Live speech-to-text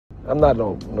I'm not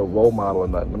no role model or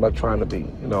nothing. I'm not trying to be,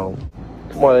 you know.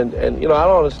 Come on, and you know, I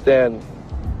don't understand.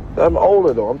 I'm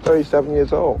older though. I'm 37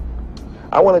 years old.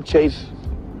 I want to chase.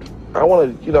 I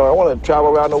want to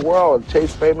travel around the world and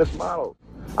chase famous models.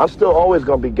 I'm still always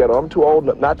gonna be ghetto. I'm too old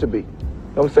not to be. You know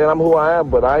what I'm saying? I'm who I am,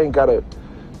 but I ain't gotta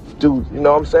do. You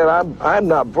know what I'm saying? I'm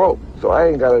not broke, so I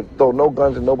ain't gotta throw no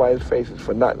guns in nobody's faces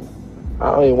for nothing.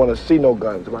 I don't even want to see no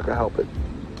guns if I can help it.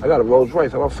 I got a Rolls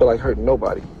Royce. I don't feel like hurting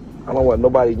nobody. I don't want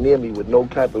nobody near me with no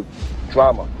type of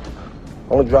drama.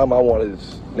 Only drama I want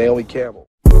is Naomi Campbell.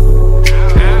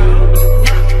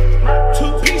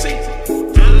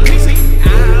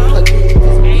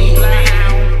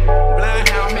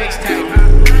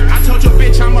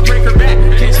 I'ma break her back.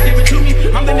 Can't she give it to me?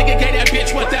 I'm the nigga gave that bitch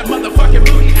what that motherfucking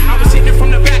booty. I was hitting it from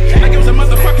the back like it was a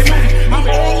motherfucking movie. I'm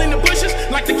all in the bushes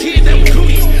like the kid that was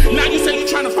cooties. Now you say you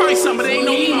trying to find something, but there ain't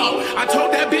no emo. I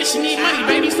told that bitch she need money,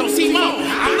 baby, so see mo.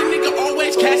 I'm the nigga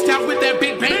always cashed out with that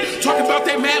big bank. Talking about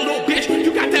that mad little bitch.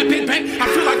 You got that big bank. I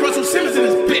feel like Russell Simmons in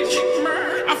this bitch.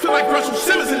 I feel like Russell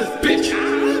Simmons in this bitch.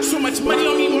 So much money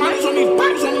on these models, on these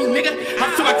bottles, on these nigga.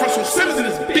 I feel like Russell Simmons in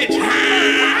this bitch.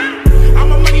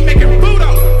 I'm a money making Buddha.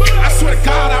 I swear to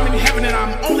God, I'm in heaven and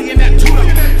I'm only in that tutor.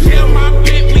 Yeah, my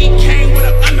Bentley came with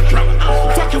an underbrella.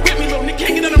 Fucking with me, little nigga,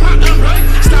 can't get under my umbrella.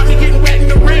 Stop me getting wet in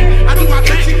the rain. I do my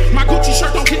thing. My Gucci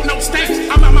shirt don't get no stains.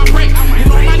 I'm out my break.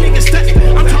 And all my niggas studying.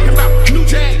 I'm talking about new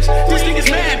Jags. These niggas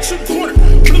mad, shoot corner.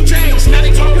 Blue Jags. Now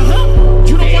they talking, huh?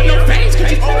 You don't want no veins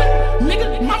cause you older.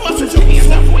 Nigga, my muscles are easy.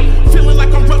 Feeling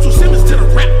like I'm Russell Simmons to the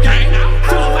rap game.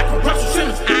 Feeling like I'm Russell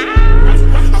Simmons.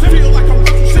 I feel like I'm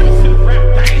Russell Simmons to the rap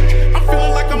game. I'm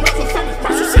feeling like I'm Russell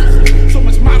Simmons. So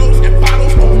much models and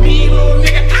bottles on me, little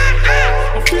nigga.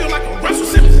 I feel like I'm Russell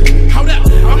Simmons. Hold up,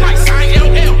 I'm like sign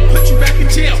LL, put you back in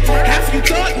jail. Half of you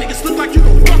thug niggas look like you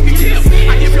gon' fucking deal.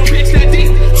 I give your bitch that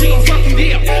dick, she gon' fucking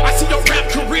deal. I see your rap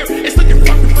career, it's looking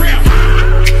fucking real.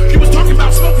 You was talking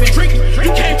about smoking and drinking.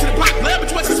 You came to the block club, but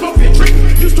you wasn't smoking and drinking.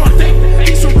 You start thinking,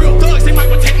 these some real thugs, they might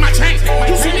want to take my chains.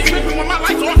 You see me flipping with my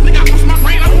lights off, nigga, I lost my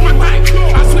brain, I do my thing.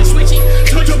 I switchy,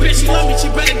 told your bitch she love me, she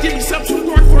better give me something to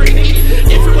work for it.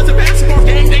 If it was a basketball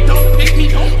game, they don't pick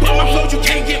me. But my flow, you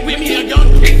can't get with me, or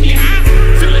don't pick me.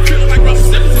 Feeling like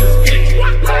Russell Simmons in this bitch.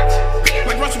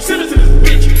 Like Russell Simmons in this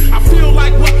bitch. I feel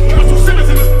like what? Russell Simmons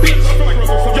in this bitch.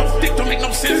 Your dick don't make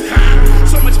no sense.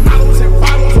 So much models and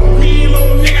bottles on me,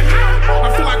 little nigga.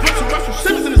 I feel like Russell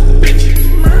Simmons in this bitch.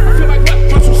 I feel like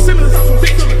what? Russell Simmons in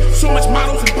this bitch. So much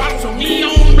models and bottles on me,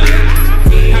 on me.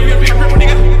 Have you ever been a real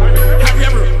nigga? Have you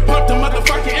ever bumped a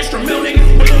motherfucking instrumental,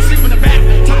 nigga? But don't sleep in the back.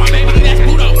 Tell my baby that's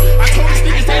Budo. I told these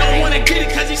niggas they don't wanna get it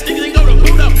cause these niggas ain't go to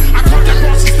Budo. I caught that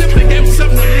boss and slipping and gave him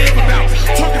something to live about.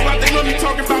 Talking about they love me,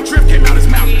 talking about drip came out his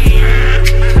mouth.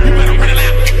 You better run it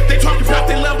out. They talking about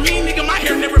they love me, nigga. My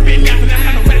hair never been napping. I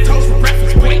had no red toes for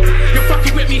breakfast, boy. You're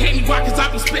fucking with me, hate me, why? Cause I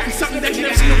be spitting something that you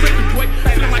never seen no written, boy.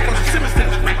 Feeling like Russell Simmons to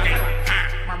this rap game.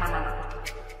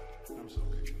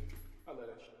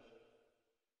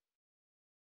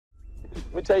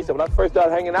 Let me tell you something, when I first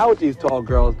started hanging out with these tall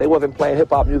girls, they wasn't playing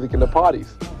hip-hop music in the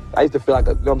parties. I used to feel like,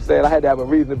 you know what I'm saying, I had to have a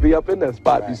reason to be up in that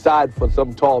spot besides for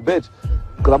some tall bitch.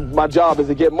 Because my job is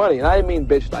to get money. And I didn't mean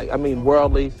bitch like, I mean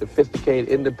worldly, sophisticated,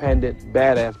 independent,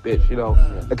 badass bitch, you know.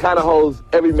 The kind of hoes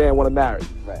every man want to marry.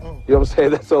 Right. You know what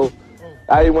I'm saying? So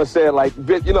I didn't want to say it like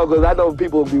bitch, you know, because I know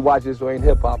people will be watching this who ain't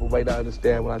hip-hop and might not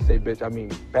understand when I say bitch, I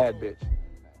mean bad bitch.